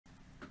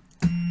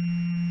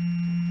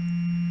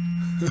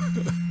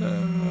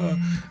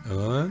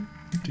1,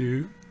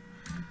 2,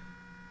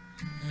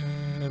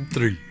 and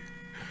 3.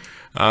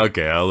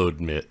 Okay, I'll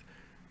admit,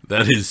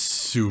 that is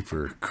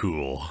super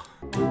cool.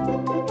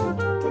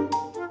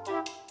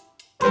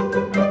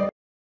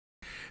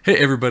 Hey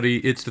everybody,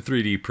 it's the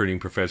 3D printing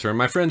professor, and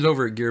my friends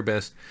over at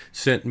GearBest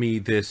sent me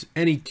this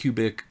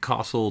Anycubic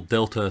Kossel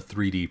Delta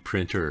 3D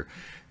printer,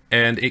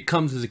 and it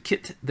comes as a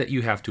kit that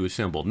you have to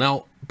assemble.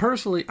 Now,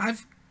 personally,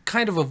 I've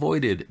kind of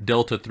avoided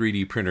Delta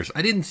 3D printers.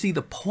 I didn't see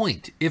the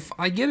point. If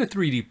I get a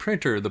 3D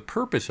printer, the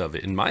purpose of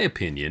it, in my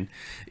opinion,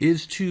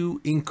 is to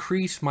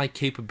increase my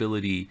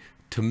capability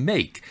to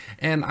make,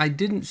 and I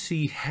didn't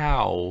see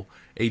how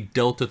a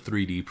Delta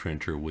 3D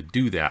printer would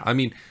do that. I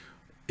mean,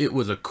 it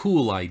was a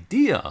cool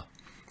idea,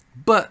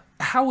 but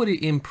how would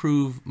it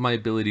improve my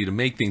ability to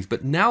make things?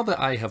 But now that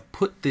I have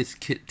put this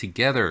kit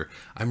together,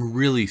 I'm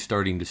really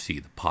starting to see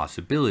the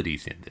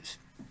possibilities in this.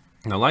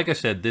 Now, like I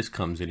said, this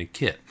comes in a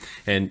kit,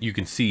 and you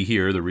can see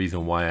here the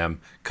reason why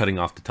I'm cutting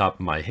off the top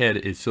of my head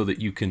is so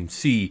that you can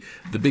see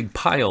the big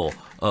pile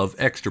of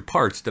extra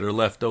parts that are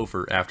left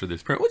over after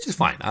this print, which is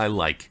fine. I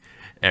like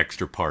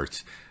extra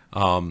parts.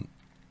 I'm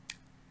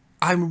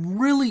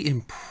really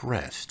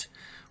impressed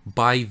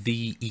by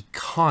the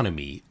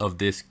economy of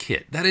this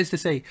kit. That is to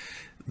say,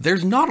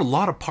 there's not a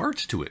lot of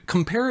parts to it.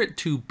 Compare it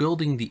to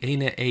building the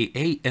ANET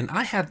A8, and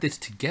I had this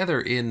together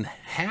in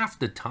half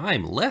the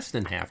time, less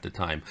than half the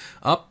time,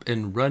 up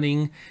and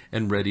running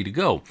and ready to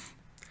go.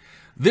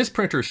 This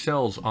printer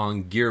sells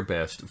on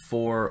GearBest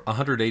for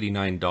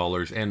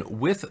 $189, and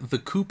with the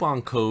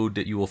coupon code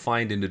that you will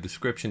find in the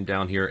description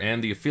down here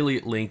and the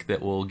affiliate link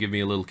that will give me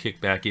a little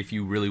kickback if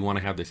you really want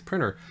to have this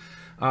printer,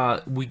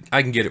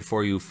 I can get it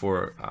for you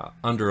for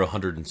under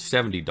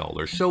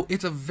 $170. So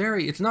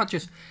it's not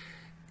just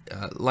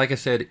like I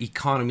said,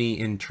 economy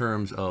in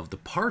terms of the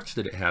parts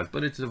that it has,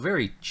 but it's a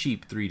very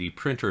cheap 3D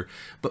printer.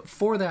 But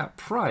for that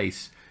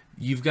price,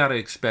 you've got to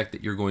expect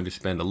that you're going to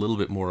spend a little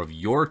bit more of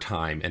your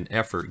time and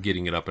effort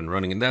getting it up and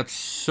running. And that's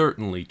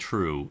certainly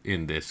true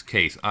in this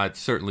case. It's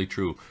certainly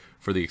true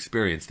for the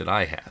experience that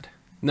I had.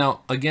 Now,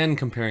 again,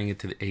 comparing it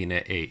to the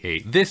ANET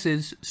A8, this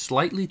is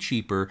slightly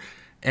cheaper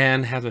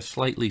and has a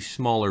slightly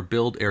smaller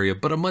build area,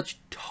 but a much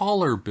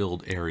taller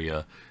build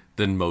area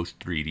than most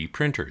 3D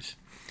printers.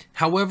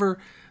 However,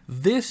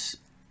 this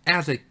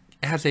as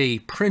a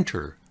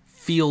printer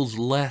feels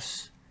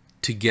less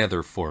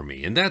together for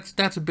me, and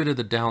that's a bit of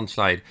the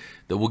downside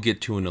that we'll get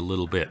to in a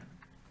little bit.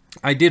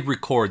 I did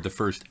record the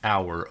first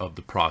hour of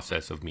the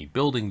process of me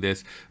building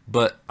this,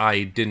 but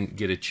I didn't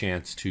get a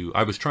chance to.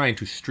 I was trying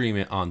to stream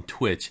it on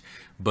Twitch,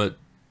 but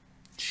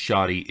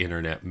shoddy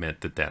internet meant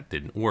that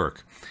didn't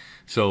work.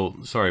 So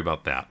sorry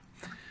about that.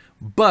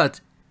 But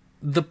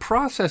the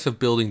process of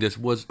building this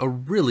was a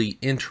really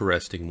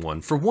interesting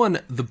one. For one,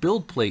 the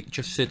build plate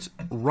just sits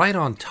right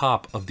on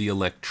top of the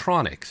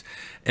electronics,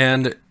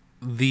 and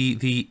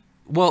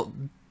well,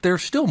 they're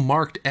still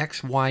marked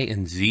X, Y,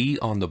 and Z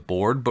on the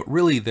board, but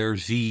really they're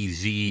Z,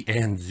 Z,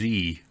 and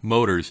Z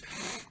motors.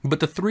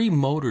 But the three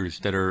motors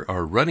that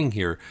are running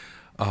here,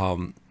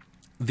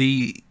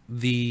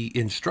 the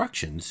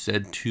instructions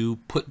said to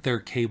put their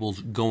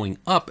cables going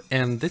up,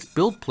 and this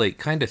build plate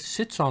kind of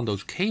sits on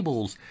those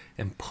cables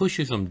and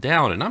pushes them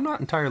down, and I'm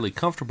not entirely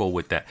comfortable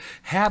with that.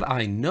 Had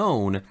I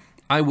known,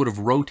 I would have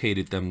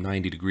rotated them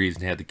 90 degrees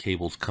and had the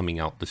cables coming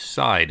out the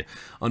side.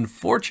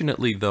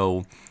 Unfortunately,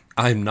 though,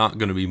 I'm not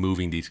going to be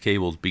moving these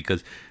cables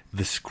because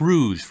the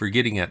screws for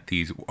getting at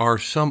these are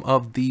some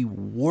of the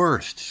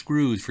worst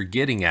screws for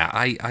getting at.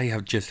 I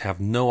just have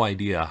no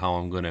idea how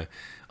I'm going to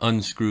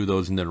unscrew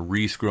those and then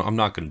rescrew. I'm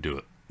not going to do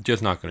it.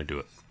 Just not going to do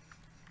it.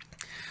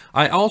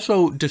 I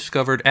also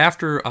discovered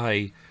after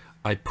I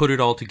put it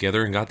all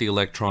together and got the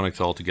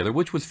electronics all together,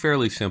 which was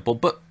fairly simple,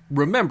 but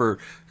remember,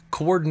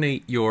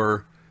 coordinate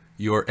your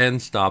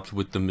end stops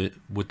with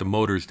the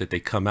motors that they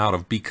come out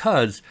of,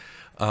 because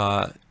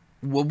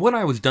when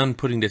I was done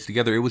putting this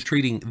together, it was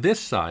treating this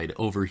side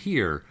over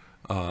here,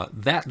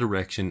 that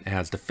direction,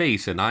 as the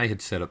face, and I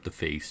had set up the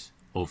face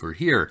over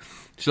here.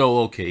 So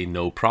okay,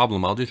 no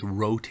problem, I'll just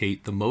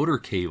rotate the motor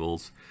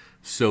cables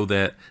so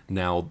that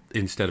now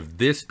instead of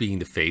this being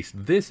the face,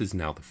 this is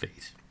now the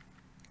face.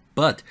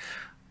 But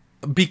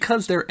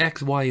because they're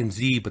X, Y, and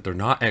Z, but they're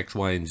not X,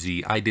 Y, and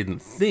Z, I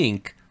didn't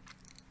think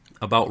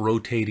about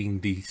rotating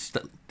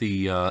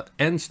the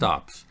end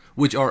stops,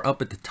 which are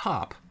up at the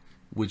top,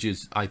 which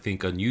is, I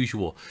think,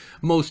 unusual.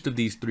 Most of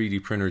these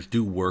 3D printers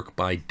do work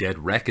by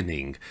dead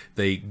reckoning.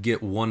 They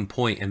get one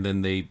point and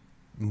then they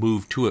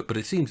move to it, but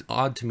it seems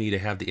odd to me to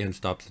have the end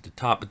stops at the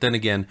top. But then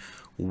again,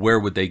 where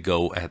would they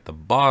go at the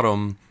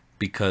bottom?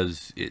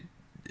 Because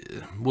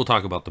we'll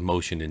talk about the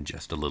motion in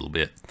just a little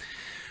bit.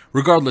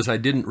 Regardless, I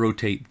didn't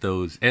rotate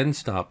those end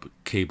stop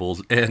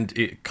cables, and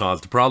it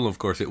caused a problem. Of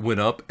course, it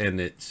went up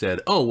and it said,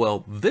 oh,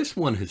 well, this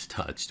one has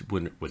touched,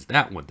 when it was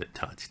that one that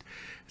touched.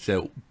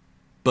 So,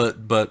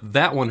 but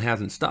that one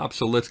hasn't stopped,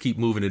 so let's keep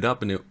moving it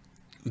up, and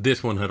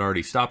this one had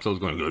already stopped, so I was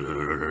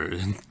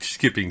going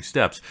skipping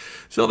steps.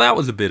 So that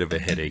was a bit of a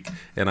headache,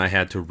 and I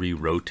had to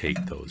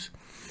re-rotate those.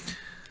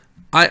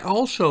 I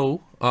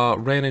also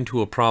ran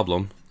into a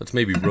problem. Let's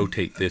maybe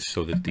rotate this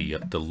so that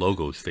the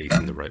logo's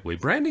facing the right way.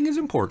 Branding is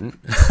important.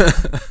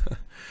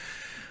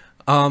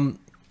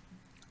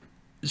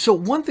 So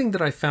one thing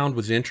that I found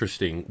was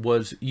interesting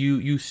was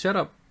you set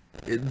up.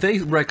 They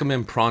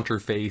recommend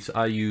Pronter face.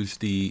 I use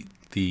the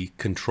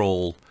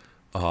control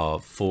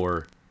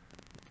for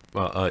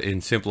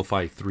in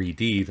Simplify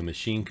 3D, the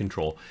machine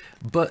control.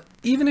 But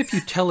even if you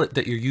tell it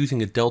that you're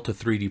using a Delta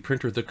 3D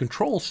printer, the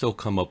controls still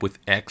come up with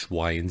X,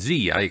 Y, and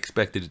Z. I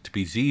expected it to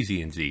be Z,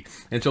 Z, and Z.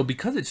 And so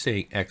because it's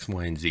saying X,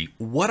 Y, and Z,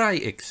 what I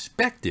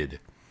expected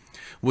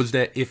was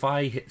that if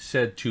I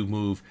said to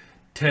move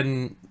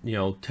 10,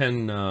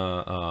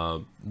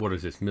 what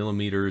is this,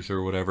 millimeters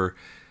or whatever,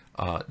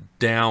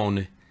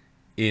 down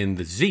in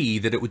the Z,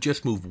 that it would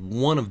just move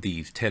one of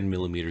these 10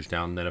 millimeters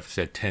down. And then if I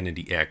said 10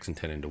 into X and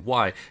 10 into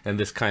Y, and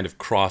this kind of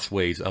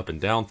crossways up and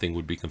down thing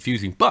would be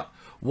confusing. But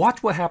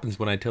watch what happens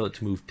when I tell it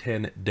to move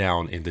 10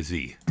 down into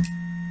Z.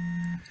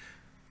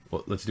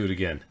 Well, let's do it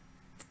again.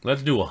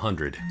 Let's do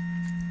 100.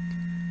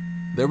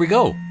 There we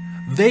go.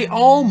 They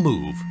all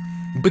move.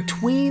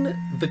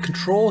 Between the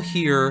control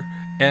here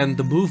and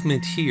the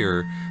movement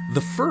here,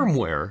 the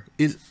firmware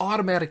is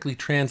automatically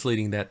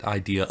translating that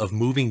idea of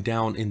moving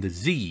down in the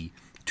Z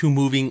to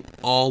moving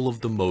all of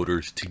the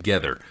motors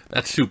together.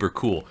 That's super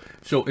cool.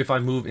 So if I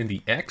move in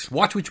the X,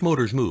 watch which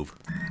motors move.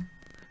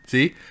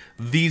 See?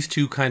 These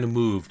two kind of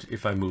moved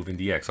if I move in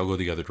the X. I'll go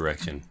the other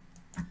direction.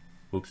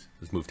 Oops,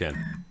 let's move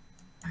 10.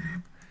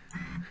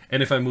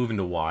 And if I move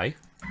into Y,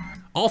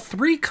 all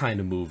three kind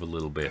of move a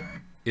little bit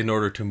in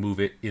order to move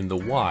it in the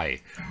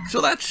Y.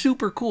 So that's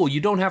super cool. You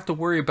don't have to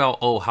worry about,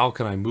 oh, how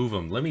can I move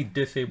them? Let me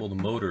disable the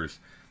motors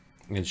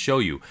and show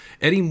you.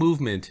 Any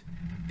movement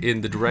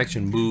in the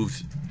direction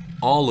moves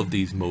all of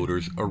these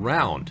motors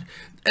around.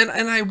 And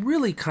I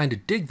really kind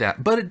of dig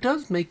that, but it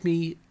does make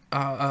me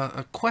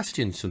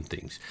question some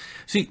things.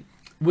 See,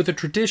 with a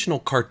traditional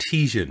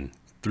Cartesian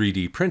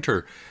 3D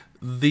printer,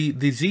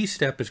 the Z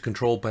step is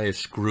controlled by a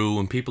screw,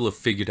 and people have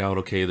figured out,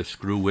 okay, the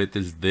screw width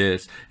is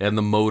this, and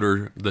the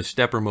motor, the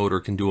stepper motor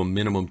can do a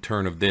minimum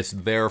turn of this,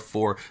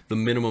 therefore the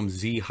minimum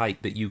Z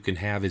height that you can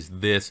have is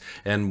this,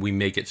 and we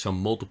make it some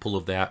multiple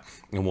of that,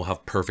 and we'll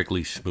have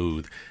perfectly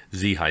smooth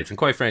Z heights. And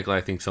quite frankly,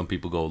 I think some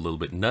people go a little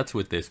bit nuts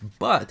with this,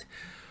 but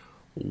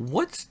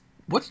what's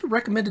the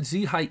recommended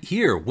Z height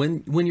here?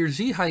 When your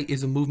Z height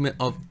is a movement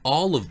of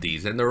all of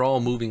these, and they're all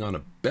moving on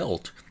a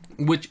belt,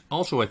 which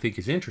also I think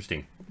is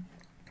interesting.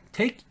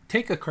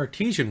 Take a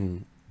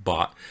Cartesian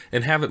bot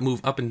and have it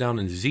move up and down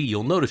in Z.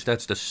 You'll notice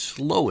that's the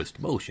slowest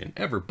motion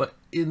ever. But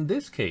in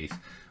this case,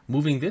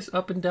 moving this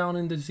up and down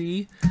into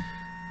Z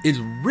is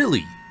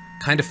really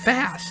kind of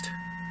fast.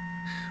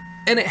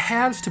 And it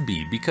has to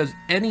be, because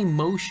any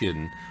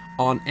motion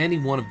on any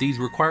one of these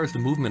requires the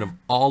movement of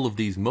all of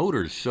these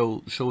motors.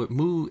 So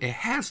it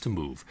has to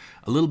move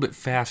a little bit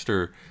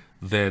faster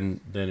than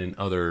in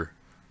other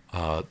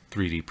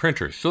 3D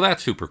printers. So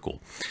that's super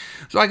cool.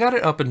 So I got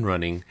it up and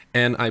running,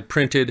 and I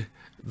printed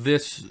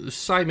this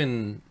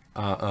Simon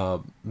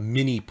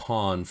mini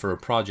pawn for a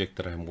project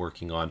that I'm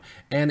working on,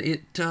 and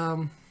it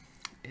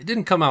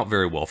didn't come out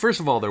very well. First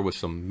of all, there was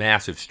some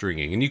massive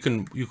stringing, and you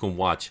can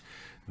watch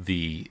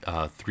the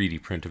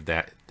 3D print of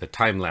that, the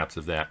time lapse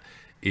of that,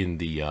 in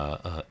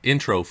the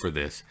intro for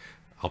this.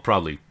 I'll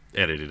probably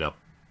edit it up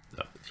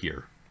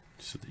here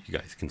so that you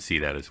guys can see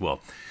that as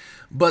well.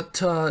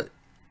 But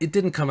it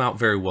didn't come out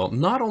very well.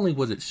 Not only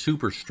was it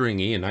super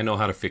stringy, and I know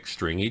how to fix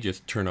stringy,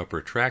 just turn up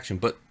retraction,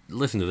 but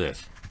listen to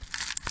this.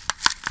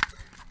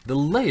 The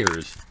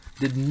layers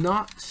did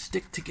not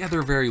stick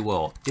together very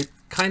well. It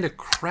kind of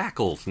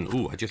crackles, and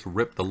ooh, I just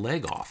ripped the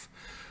leg off.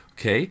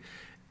 Okay,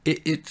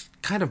 it's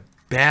kind of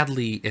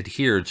badly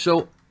adhered.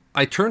 So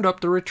I turned up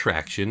the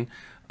retraction.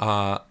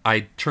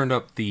 I turned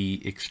up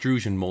the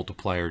extrusion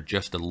multiplier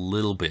just a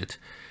little bit,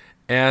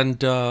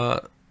 and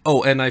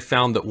oh, and I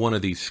found that one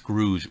of these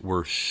screws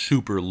were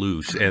super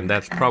loose, and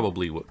that's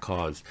probably what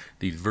caused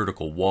these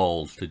vertical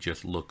walls to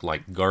just look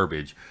like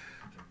garbage.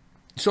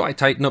 So I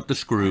tightened up the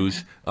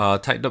screws,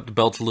 tightened up the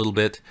belts a little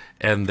bit,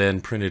 and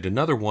then printed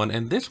another one.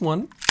 And this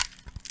one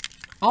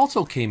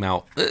also came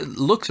out. It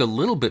looks a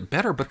little bit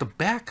better, but the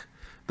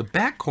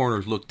back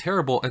corners look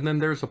terrible. And then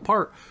there's a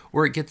part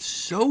where it gets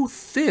so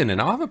thin,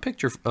 and I'll have a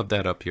picture of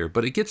that up here,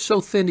 but it gets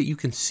so thin that you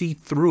can see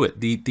through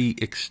it. The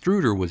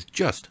extruder was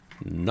just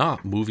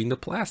not moving the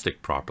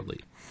plastic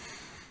properly.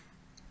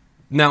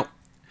 Now,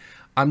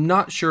 I'm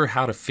not sure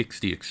how to fix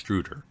the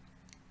extruder.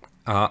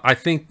 I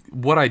think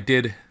what I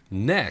did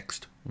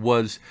next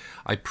was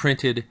I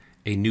printed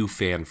a new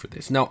fan for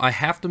this. Now, I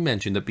have to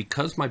mention that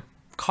because my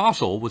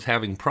Kossel was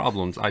having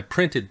problems, I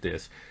printed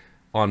this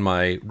on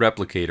my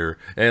replicator,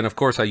 and of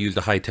course I used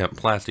a high temp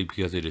plastic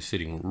because it is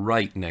sitting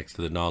right next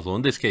to the nozzle.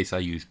 In this case I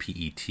used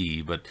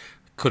PET, but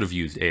could have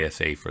used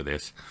ASA for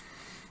this.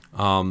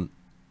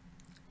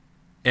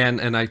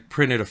 And I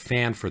printed a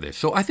fan for this.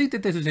 So I think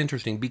that this is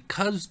interesting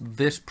because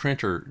this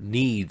printer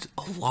needs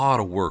a lot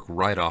of work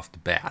right off the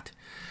bat.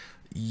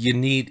 You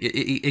need,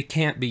 it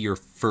can't be your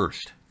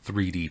first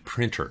 3D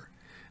printer.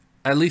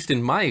 at least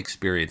in my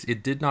experience,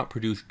 it did not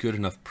produce good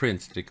enough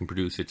prints that it can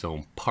produce its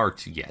own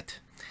parts yet.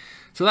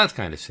 So that's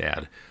kind of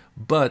sad,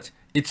 but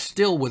it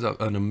still was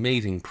an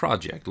amazing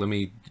project. Let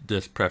me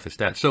just preface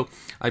that. So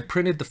I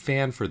printed the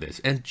fan for this,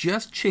 and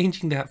just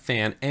changing that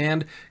fan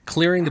and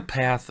clearing the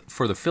path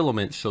for the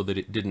filament so that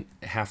it didn't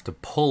have to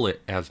pull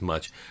it as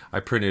much, I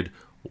printed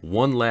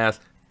one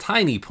last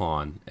tiny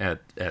pawn at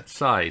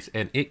size,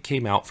 and it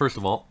came out, first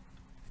of all,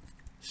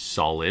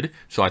 solid.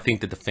 So I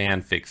think that the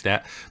fan fixed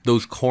that.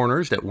 Those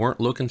corners that weren't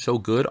looking so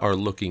good are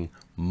looking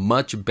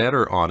much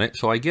better on it.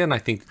 So again, I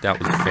think that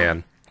was the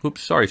fan.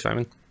 Oops, sorry,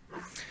 Simon.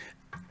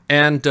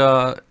 And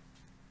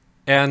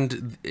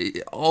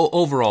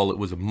overall, it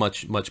was a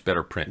much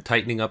better print.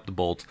 Tightening up the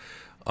bolts,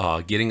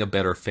 getting a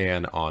better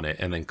fan on it,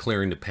 and then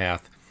clearing the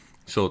path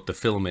so that the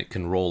filament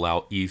can roll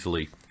out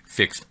easily.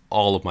 Fixed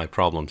all of my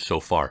problems so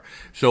far.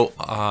 So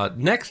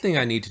next thing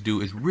I need to do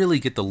is really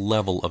get the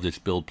level of this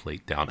build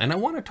plate down. And I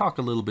want to talk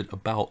a little bit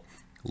about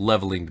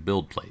leveling the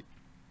build plate.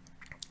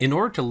 In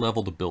order to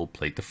level the build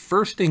plate, the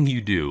first thing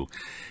you do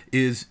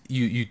is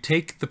you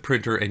take the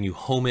printer and you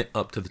home it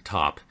up to the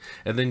top.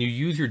 And then you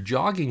use your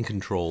jogging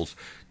controls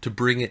to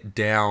bring it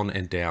down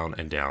and down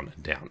and down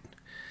and down.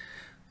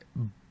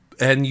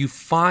 And you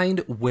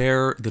find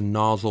where the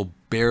nozzle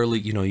barely,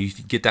 you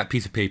get that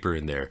piece of paper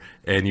in there,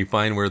 and you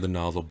find where the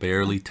nozzle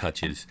barely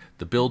touches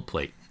the build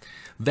plate.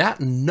 That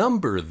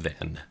number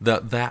then,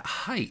 that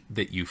height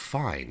that you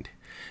find,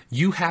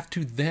 you have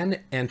to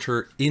then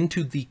enter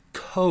into the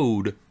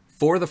code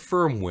for the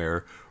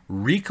firmware,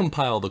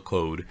 recompile the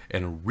code,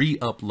 and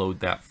re-upload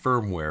that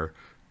firmware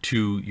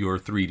to your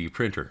 3D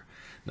printer.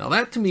 Now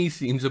that to me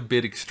seems a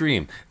bit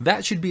extreme.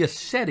 That should be a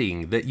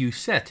setting that you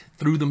set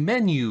through the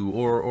menu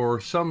or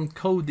some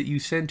code that you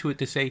send to it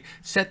to say,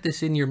 set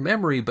this in your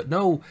memory. But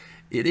no,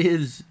 it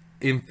is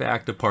in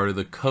fact a part of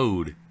the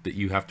code that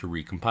you have to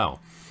recompile.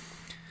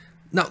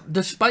 Now,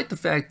 despite the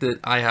fact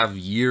that I have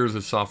years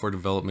of software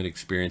development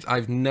experience,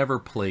 I've never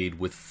played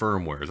with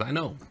firmwares. I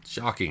know,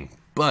 shocking,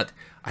 but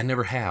I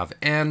never have.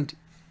 And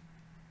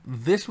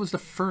this was the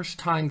first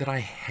time that I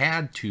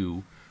had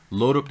to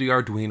load up the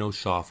Arduino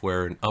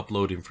software and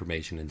upload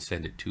information and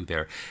send it to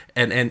there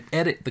and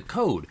edit the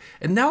code.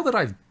 And now that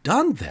I've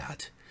done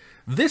that,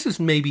 this is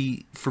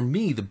maybe, for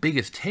me, the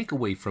biggest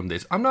takeaway from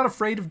this. I'm not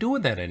afraid of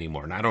doing that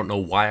anymore. And I don't know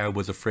why I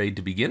was afraid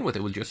to begin with.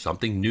 It was just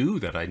something new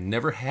that I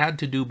never had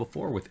to do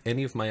before with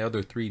any of my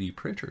other 3D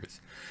printers.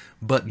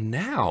 But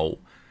now,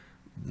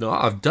 no,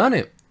 I've done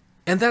it.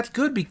 And that's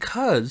good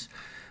because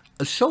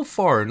so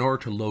far, in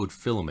order to load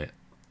filament,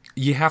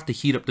 you have to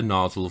heat up the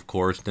nozzle, of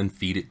course, then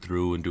feed it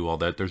through and do all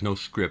that. There's no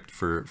script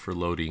for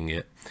loading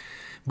it.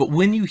 But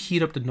when you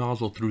heat up the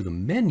nozzle through the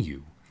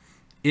menu,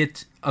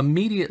 it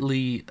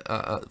immediately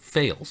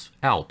fails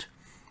out.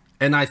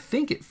 And I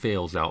think it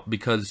fails out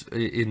because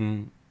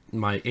in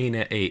my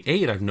ANET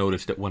A8, I've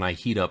noticed that when I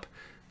heat up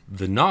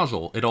the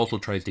nozzle, it also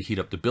tries to heat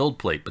up the build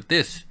plate. But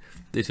this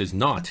is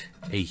not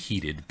a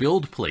heated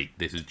build plate.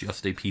 This is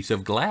just a piece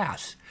of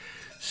glass.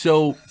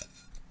 So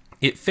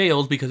it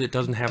fails because it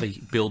doesn't have a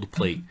build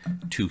plate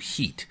to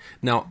heat.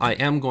 Now, I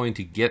am going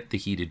to get the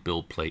heated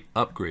build plate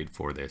upgrade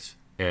for this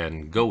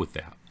and go with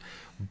that.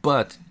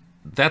 But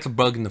that's a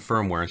bug in the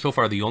firmware, and so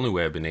far the only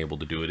way I've been able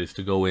to do it is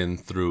to go in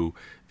through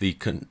the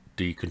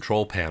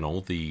control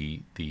panel,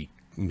 the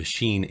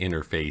machine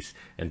interface,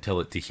 and tell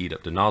it to heat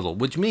up the nozzle,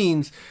 which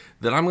means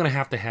that I'm going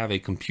to have a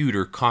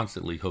computer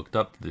constantly hooked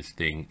up to this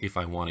thing if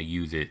I want to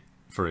use it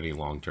for any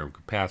long-term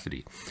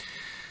capacity.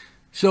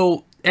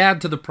 So add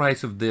to the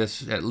price of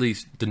this, at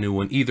least the new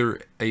one,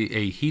 either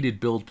a heated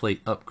build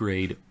plate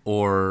upgrade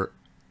or,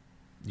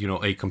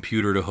 a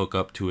computer to hook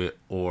up to it,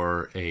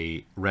 or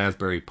a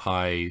Raspberry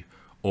Pi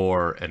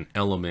or an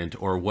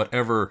Element or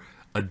whatever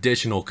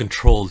additional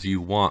controls you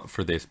want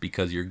for this,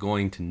 because you're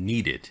going to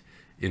need it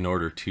in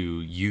order to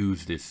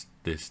use this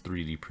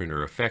 3D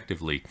printer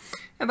effectively.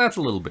 And that's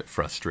a little bit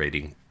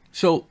frustrating.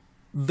 So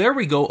there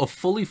we go, a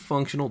fully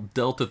functional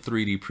Delta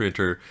 3D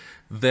printer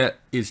that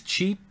is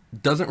cheap,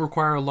 doesn't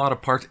require a lot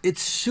of parts.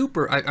 It's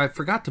super, I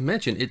forgot to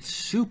mention, it's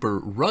super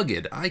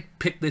rugged. I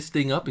pick this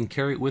thing up and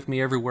carry it with me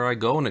everywhere I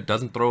go, and it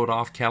doesn't throw it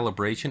off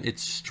calibration.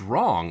 It's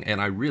strong, and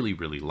I really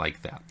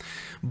like that.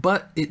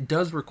 But it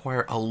does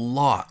require a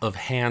lot of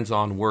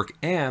hands-on work,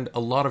 and a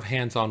lot of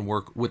hands-on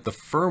work with the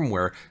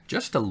firmware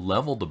just to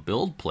level the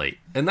build plate.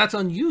 And that's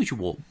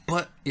unusual,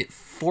 but it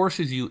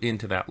forces you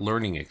into that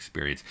learning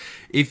experience.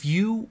 If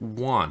you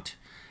want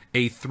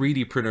a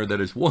 3D printer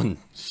that is, one,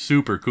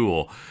 super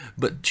cool,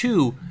 but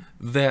two,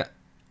 that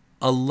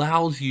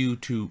allows you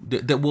to,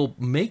 that will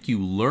make you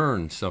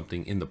learn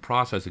something in the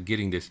process of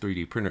getting this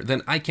 3D printer,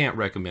 then I can't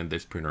recommend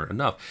this printer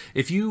enough.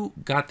 If you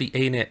got the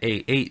ANET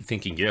A8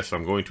 thinking, yes,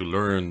 I'm going to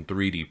learn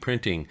 3D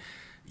printing,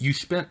 you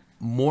spent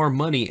more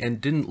money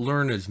and didn't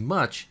learn as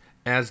much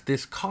as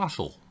this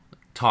Kossel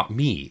taught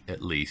me,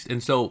 at least.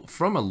 And so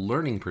from a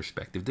learning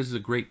perspective, this is a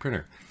great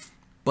printer.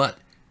 But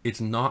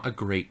it's not a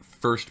great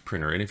first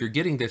printer. And if you're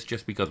getting this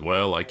just because,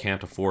 well, I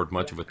can't afford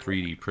much of a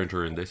 3D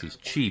printer and this is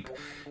cheap,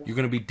 you're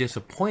going to be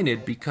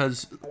disappointed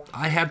because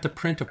I had to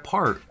print a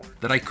part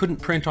that I couldn't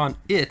print on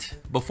it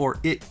before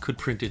it could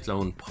print its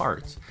own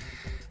parts.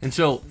 And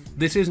so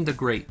this isn't a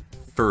great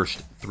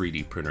first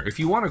 3D printer. If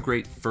you want a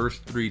great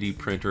first 3D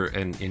printer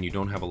and you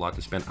don't have a lot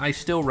to spend, I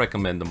still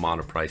recommend the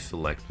Monoprice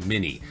Select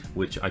Mini,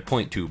 which I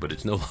point to, but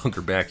it's no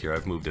longer back here.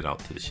 I've moved it out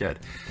to the shed.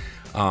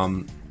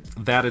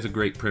 That is a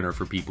great printer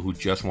for people who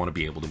just want to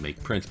be able to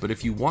make prints. But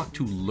if you want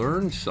to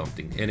learn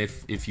something, and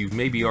if you've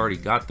maybe already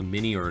got the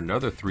Mini or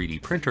another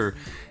 3D printer,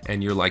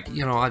 and you're like,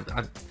 you know,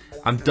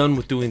 I'm done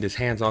with doing this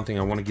hands-on thing,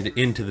 I want to get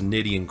into the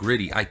nitty and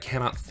gritty, I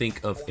cannot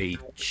think of a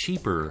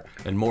cheaper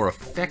and more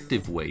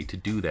effective way to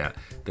do that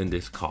than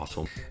this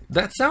Kossel.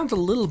 That sounds a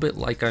little bit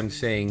like I'm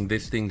saying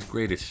this thing's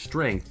greatest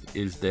strength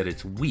is that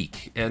it's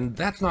weak, and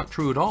that's not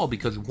true at all,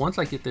 because once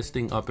I get this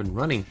thing up and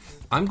running,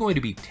 I'm going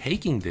to be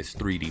taking this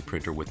 3D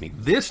printer with me,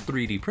 this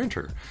 3D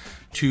printer,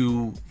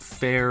 to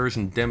fairs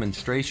and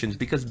demonstrations,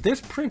 because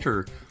this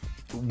printer,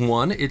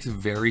 one, it's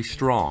very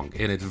strong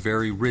and it's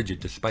very rigid.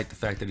 Despite the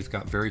fact that it's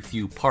got very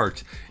few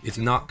parts, it's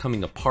not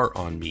coming apart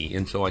on me,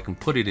 and so I can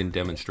put it in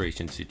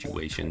demonstration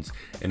situations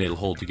and it'll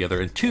hold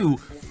together. And two,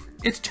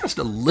 it's just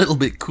a little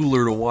bit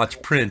cooler to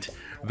watch print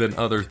than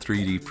other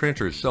 3D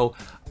printers. So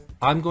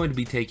I'm going to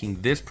be taking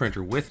this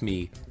printer with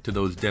me to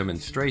those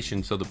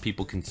demonstrations so that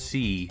people can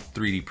see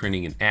 3D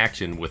printing in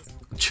action with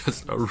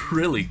just a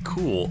really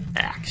cool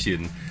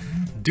action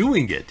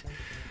doing it.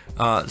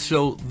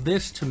 So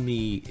this to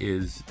me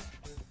is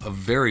a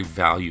very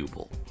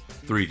valuable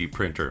 3D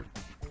printer.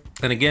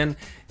 And again,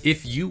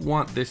 if you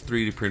want this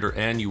 3D printer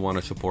and you want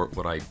to support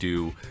what I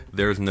do,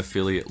 there's an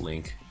affiliate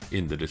link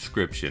in the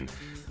description.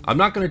 I'm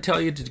not going to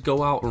tell you to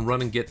go out and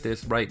run and get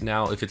this right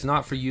now. If it's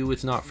not for you,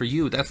 it's not for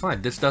you. That's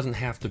fine. This doesn't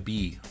have to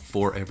be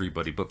for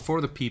everybody, but for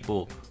the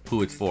people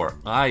who it's for.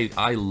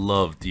 I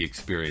loved the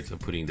experience of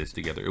putting this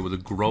together. It was a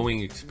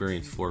growing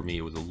experience for me.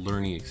 It was a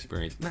learning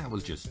experience. And that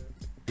was just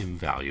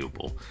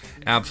invaluable.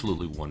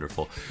 Absolutely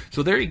wonderful.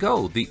 So there you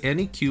go. The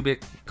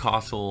Anycubic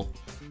Kossel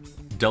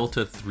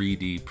Delta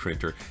 3D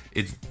printer.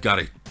 It's got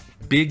a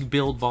big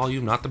build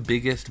volume, not the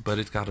biggest, but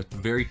it's got a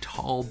very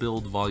tall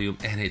build volume,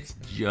 and it's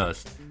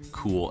just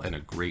cool and a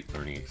great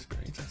learning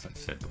experience, as I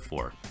said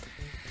before.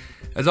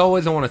 As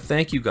always, I want to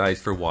thank you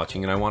guys for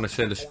watching, and I want to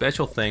send a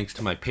special thanks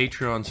to my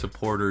Patreon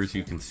supporters.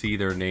 You can see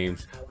their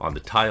names on the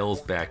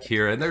tiles back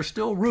here, and there's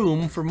still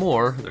room for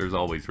more. There's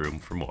always room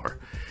for more.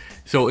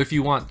 So if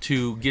you want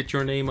to get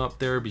your name up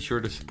there, be sure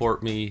to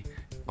support me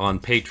on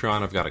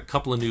Patreon. I've got a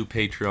couple of new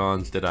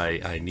Patreons that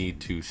I need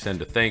to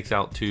send a thanks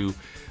out to.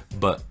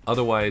 But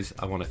otherwise,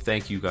 I want to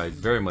thank you guys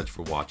very much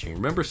for watching.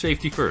 Remember,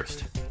 safety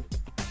first.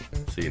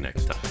 See you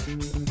next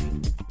time.